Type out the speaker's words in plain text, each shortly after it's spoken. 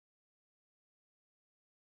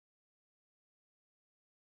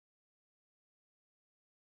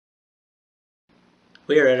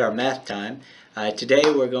We are at our math time. Today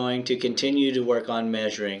we're going to continue to work on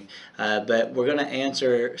measuring, but we're going to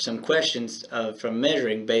answer some questions from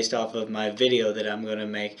measuring based off of my video that I'm going to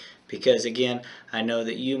make, because again, I know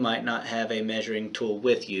that you might not have a measuring tool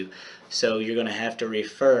with you, so you're going to have to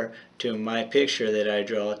refer to my picture that I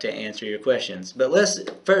draw to answer your questions. But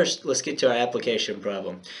let's get to our application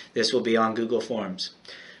problem. This will be on Google Forms.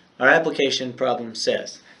 Our application problem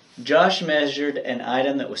says, Josh measured an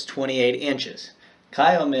item that was 28 inches.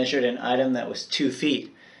 Kyle measured an item that was 2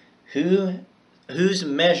 feet. Whose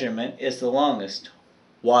measurement is the longest?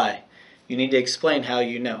 Why? You need to explain how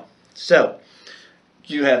you know. So,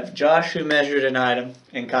 you have Josh who measured an item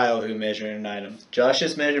and Kyle who measured an item.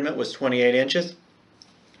 Josh's measurement was 28 inches.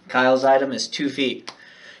 Kyle's item is 2 feet.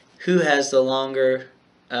 Who has the longer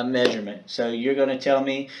measurement? So you're going to tell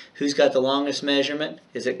me who's got the longest measurement.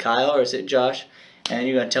 Is it Kyle or is it Josh? And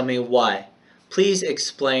you're going to tell me why. Please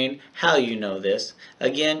explain how you know this.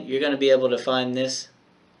 Again, you're going to be able to find this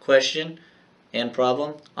question and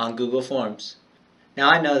problem on Google Forms. Now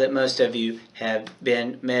I know that most of you have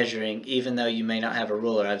been measuring even though you may not have a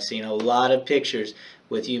ruler. I've seen a lot of pictures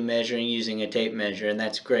with you measuring using a tape measure, and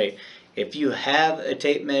that's great. If you have a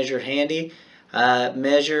tape measure handy,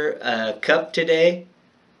 measure a cup today,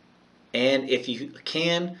 and if you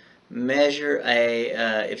can, measure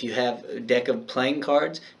if you have a deck of playing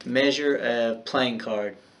cards, measure a playing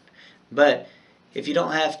card. But if you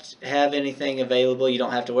don't have anything available, you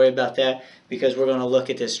don't have to worry about that, because we're going to look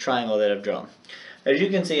at this triangle that I've drawn. As you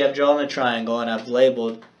can see, I've drawn a triangle and I've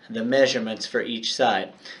labeled the measurements for each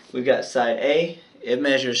side. We've got side A, it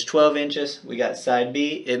measures 12 inches. We got side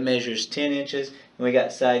B, it measures 10 inches. And we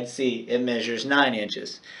got side C, it measures 9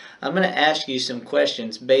 inches. I'm going to ask you some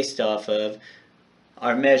questions based off of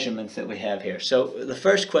our measurements that we have here. So the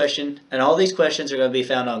first question, and all these questions are going to be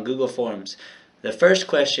found on Google Forms. The first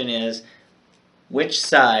question is, which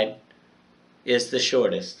side is the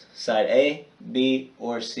shortest? Side A, B,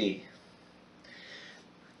 or C?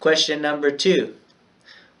 Question number 2.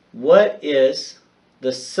 What is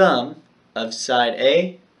the sum of side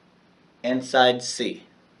A and side C?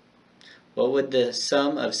 What would the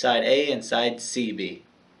sum of side A and side C be?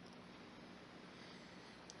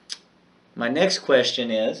 My next question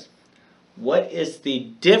is, what is the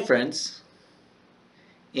difference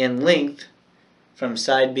in length from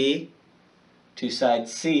side B to side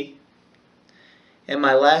C? And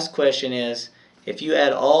my last question is, if you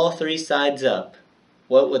add all 3 sides up,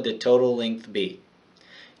 what would the total length be?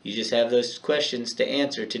 You just have those questions to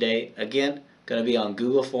answer today. Again, going to be on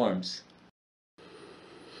Google Forms.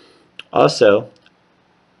 Also,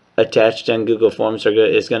 attached on Google Forms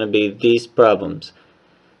is going to be these problems.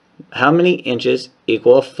 How many inches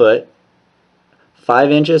equal a foot?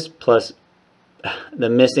 5 inches plus the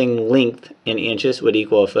missing length in inches would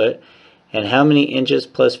equal a foot. And how many inches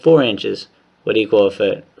plus 4 inches would equal a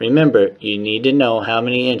foot? Remember, you need to know how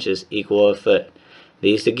many inches equal a foot.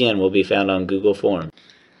 These again will be found on Google Forms.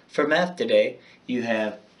 For math today, you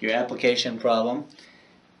have your application problem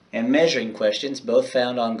and measuring questions, both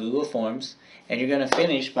found on Google Forms, and you're going to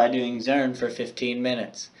finish by doing Zern for 15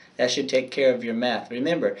 minutes. That should take care of your math.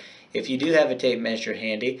 Remember, if you do have a tape measure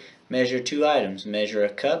handy, measure 2 items. Measure a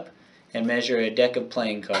cup and measure a deck of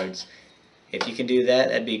playing cards. If you can do that,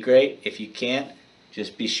 that'd be great. If you can't,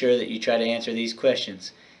 just be sure that you try to answer these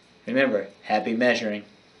questions. Remember, happy measuring.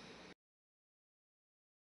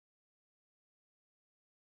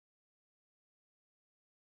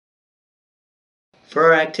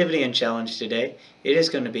 For our activity and challenge today, it is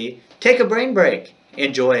going to be take a brain break.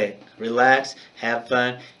 Enjoy it. Relax, have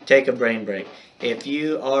fun, take a brain break. If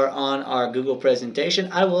you are on our Google presentation,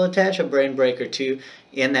 I will attach a brain break or 2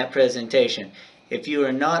 in that presentation. If you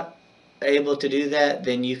are not able to do that,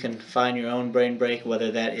 then you can find your own brain break,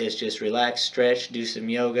 whether that is just relax, stretch, do some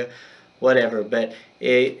yoga, whatever. But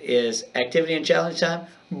it is activity and challenge time.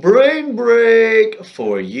 Brain break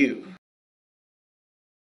for you.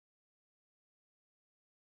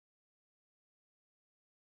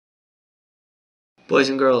 Boys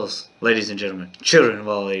and girls, ladies and gentlemen, children of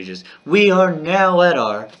all ages, we are now at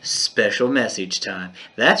our special message time.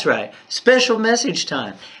 That's right, special message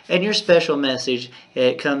time. And your special message,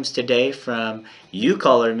 it comes today from, you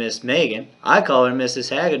call her Miss Megan, I call her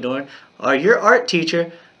Mrs. Hagedorn, or your art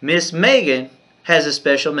teacher, Miss Megan, has a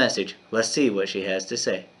special message. Let's see what she has to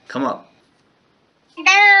say. Come on.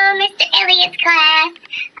 Hello, Mr. Elliott's class.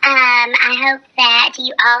 I hope that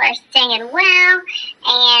you all are staying well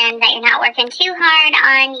and that you're not working too hard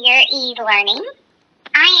on your e-learning.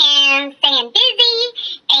 I am staying busy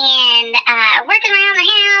and working around the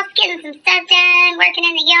house, getting some stuff done, working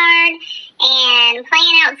in the yard, and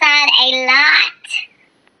playing outside a lot.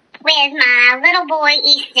 with my little boy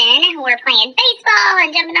Easton. We're playing baseball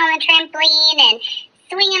and jumping on the trampoline and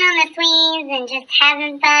swinging on the swings and just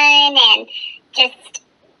having fun and just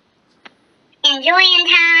enjoying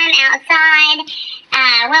time outside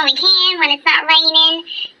when we can, when it's not raining.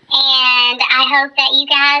 And I hope that you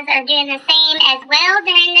guys are doing the same as well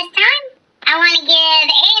during this time. I want to give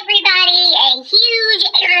everybody a huge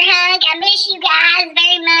air hug. I miss you guys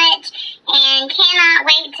very much and cannot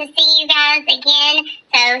wait to see you guys again.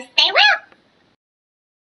 So stay well.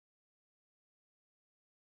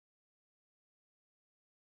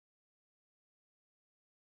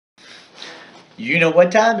 You know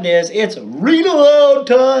what time it is. It's Read Aloud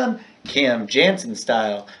time. Cam Jansen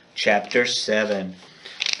style. Chapter 7.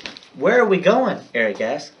 Where are we going? Eric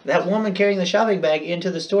asked. That woman carrying the shopping bag into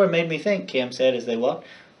the store made me think, Cam said as they walked.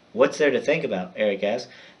 What's there to think about? Eric asked.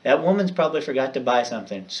 That woman's probably forgot to buy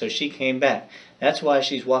something, so she came back. That's why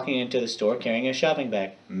she's walking into the store carrying a shopping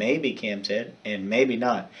bag. Maybe, Cam said, and maybe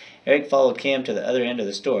not. Eric followed Cam to the other end of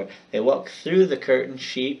the store. They walked through the curtain,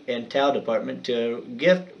 sheet, and towel department to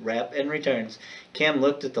gift wrap and returns. Cam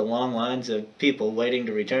looked at the long lines of people waiting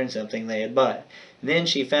to return something they had bought. Then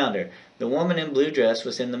she found her. The woman in blue dress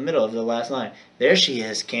was in the middle of the last line. There she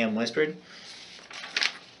is, Cam whispered.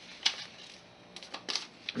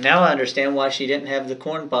 Now I understand why she didn't have the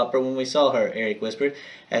corn popper when we saw her, Eric whispered.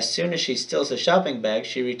 As soon as she steals a shopping bag,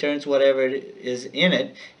 she returns whatever is in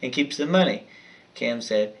it and keeps the money, Cam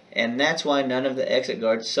said. And that's why none of the exit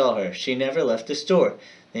guards saw her. She never left the store.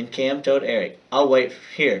 Then Cam told Eric, I'll wait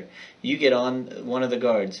here. You get on one of the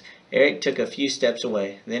guards. Eric took a few steps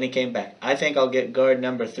away. Then he came back. I think I'll get guard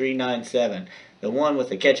number 397, the one with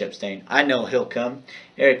the ketchup stain. I know he'll come.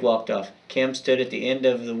 Eric walked off. Cam stood at the end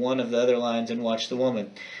of one of the other lines and watched the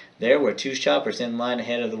woman. There were two shoppers in line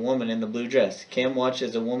ahead of the woman in the blue dress. Cam watched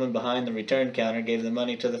as the woman behind the return counter gave the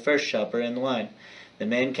money to the first shopper in the line. The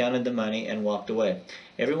man counted the money and walked away.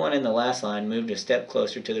 Everyone in the last line moved a step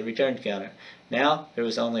closer to the return counter. Now there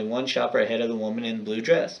was only one shopper ahead of the woman in the blue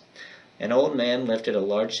dress. An old man lifted a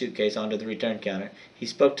large suitcase onto the return counter. He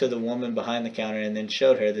spoke to the woman behind the counter and then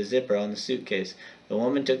showed her the zipper on the suitcase. The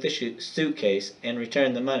woman took the suitcase and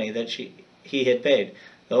returned the money that he had paid.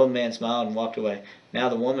 The old man smiled and walked away. Now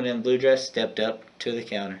the woman in the blue dress stepped up to the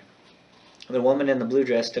counter. The woman in the blue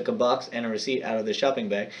dress took a box and a receipt out of the shopping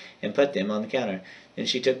bag and put them on the counter. Then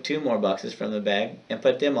she took two more boxes from the bag and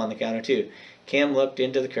put them on the counter too. Cam looked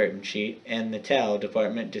into the curtain sheet and the towel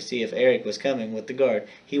department to see if Eric was coming with the guard.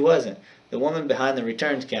 He wasn't. The woman behind the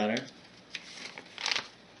returns counter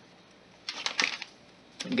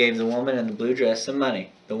gave the woman in the blue dress some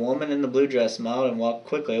money. The woman in the blue dress smiled and walked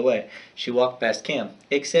quickly away. She walked past Cam.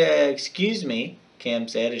 Excuse me, Cam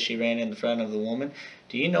said as she ran in front of the woman.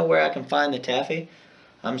 Do you know where I can find the taffy?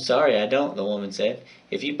 I'm sorry, I don't, the woman said.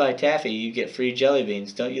 If you buy taffy, you get free jelly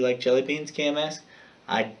beans. Don't you like jelly beans, Cam asked.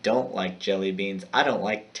 I don't like jelly beans. I don't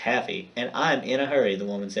like taffy. And I'm in a hurry, the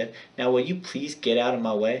woman said. Now will you please get out of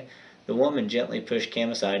my way? The woman gently pushed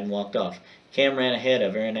Cam aside and walked off. Cam ran ahead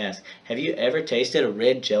of her and asked, Have you ever tasted a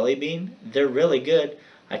red jelly bean? They're really good.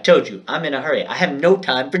 I told you, I'm in a hurry. I have no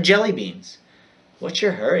time for jelly beans. What's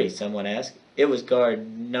your hurry? Someone asked. It was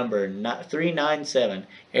guard number 397.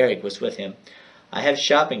 Eric was with him. I have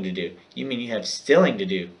shopping to do. You mean you have stealing to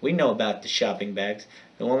do? We know about the shopping bags.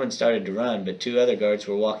 The woman started to run, but two other guards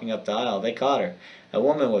were walking up the aisle. They caught her. A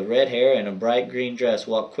woman with red hair and a bright green dress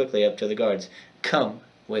walked quickly up to the guards. Come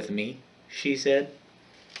with me, she said.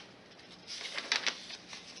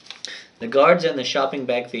 The guards and the shopping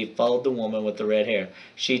bag thief followed the woman with the red hair.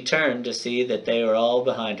 She turned to see that they were all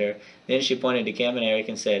behind her. Then she pointed to Cam and Eric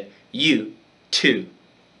and said, You, too.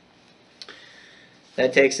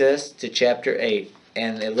 That takes us to chapter 8,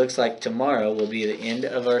 and it looks like tomorrow will be the end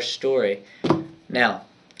of our story. Now,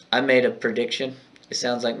 I made a prediction. It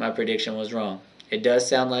sounds like my prediction was wrong. It does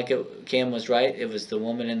sound like Cam was right. It was the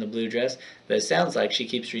woman in the blue dress, but it sounds like she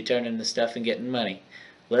keeps returning the stuff and getting money.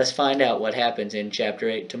 Let's find out what happens in chapter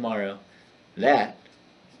 8 tomorrow. That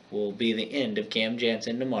will be the end of Cam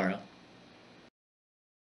Jansen tomorrow.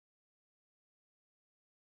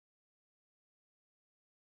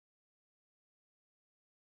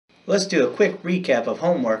 Let's do a quick recap of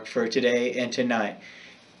homework for today and tonight.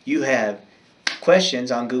 You have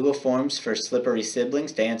questions on Google Forms for slippery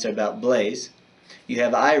siblings to answer about Blaze. You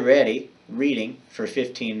have iReady reading for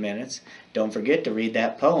 15 minutes. Don't forget to read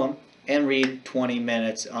that poem and read 20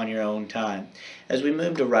 minutes on your own time. As we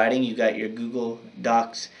move to writing, you got your Google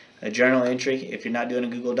Docs journal entry. If you're not doing a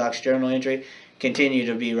Google Docs journal entry, continue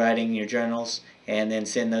to be writing your journals and then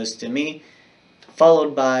send those to me,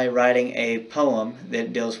 followed by writing a poem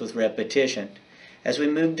that deals with repetition. As we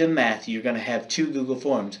move to math, you're going to have two Google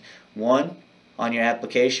Forms. One on your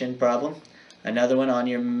application problem, another one on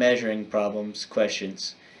your measuring problems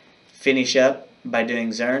questions. Finish up by doing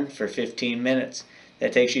Zern for 15 minutes.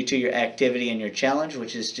 That takes you to your activity and your challenge,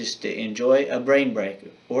 which is just to enjoy a brain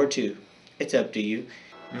break or two. It's up to you.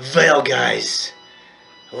 Well, guys,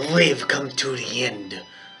 we've come to the end.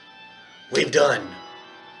 We've done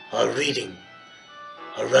our reading,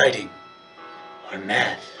 our writing, our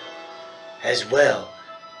math, as well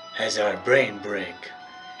as our brain break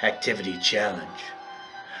activity challenge.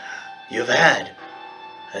 You've had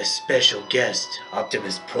a special guest,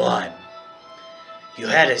 Optimus Prime. You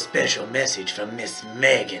had a special message from Miss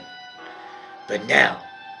Megan. But now,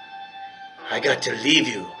 I got to leave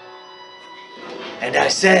you. And I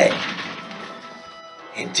say,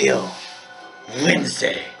 until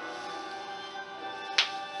Wednesday.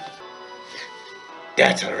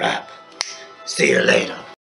 That's a wrap. See you later.